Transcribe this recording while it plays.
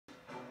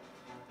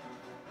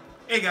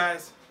Hey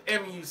guys,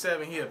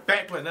 MU7 here,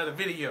 back with another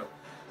video.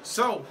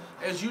 So,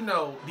 as you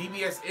know,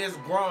 DBS is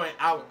growing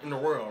out in the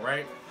world,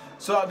 right?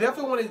 So I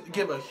definitely want to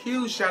give a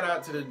huge shout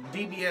out to the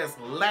DBS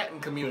Latin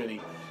community.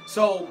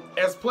 So,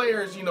 as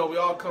players, you know, we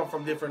all come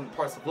from different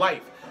parts of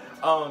life.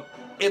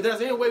 If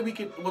there's any way we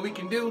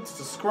can do to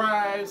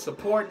subscribe,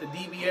 support the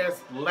DBS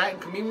Latin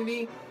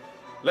community,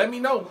 let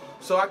me know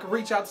so I can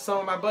reach out to some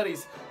of my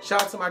buddies.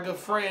 Shout out to my good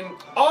friend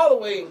all the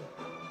way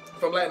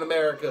from Latin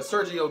America,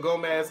 Sergio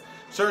Gomez.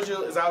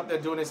 Sergio is out there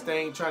doing his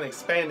thing, trying to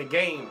expand the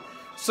game.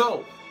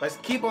 So let's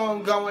keep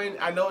on going.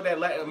 I know that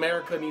Latin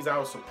America needs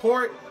our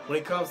support when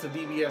it comes to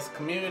DBS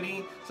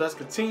community. So let's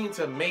continue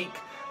to make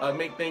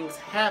things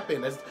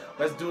happen.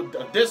 Let's do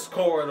a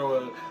Discord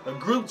or a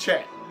group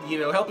chat. You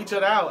know, help each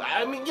other out.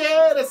 I mean,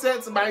 yeah, the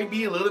sets might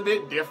be a little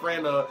bit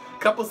different, a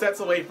couple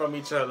sets away from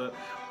each other,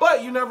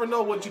 but you never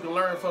know what you can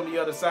learn from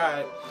the other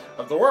side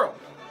of the world.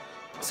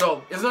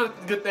 So it's not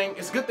a good thing.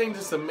 It's a good thing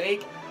just to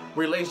make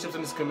relationships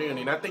in this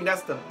community, and I think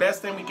that's the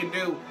best thing we can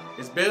do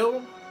is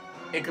build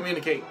and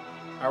communicate.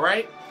 All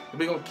right,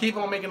 we're gonna keep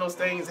on making those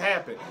things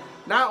happen.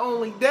 Not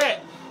only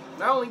that,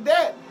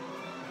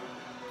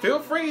 feel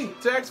free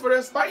to ask for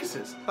their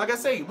spices. Like I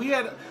say, we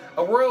had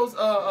a world's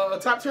a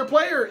top tier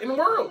player in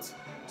Worlds,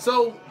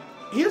 so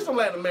he's from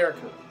Latin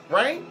America,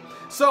 right?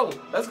 So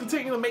let's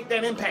continue to make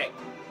that impact.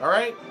 All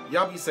right,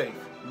 y'all be safe.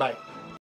 Bye.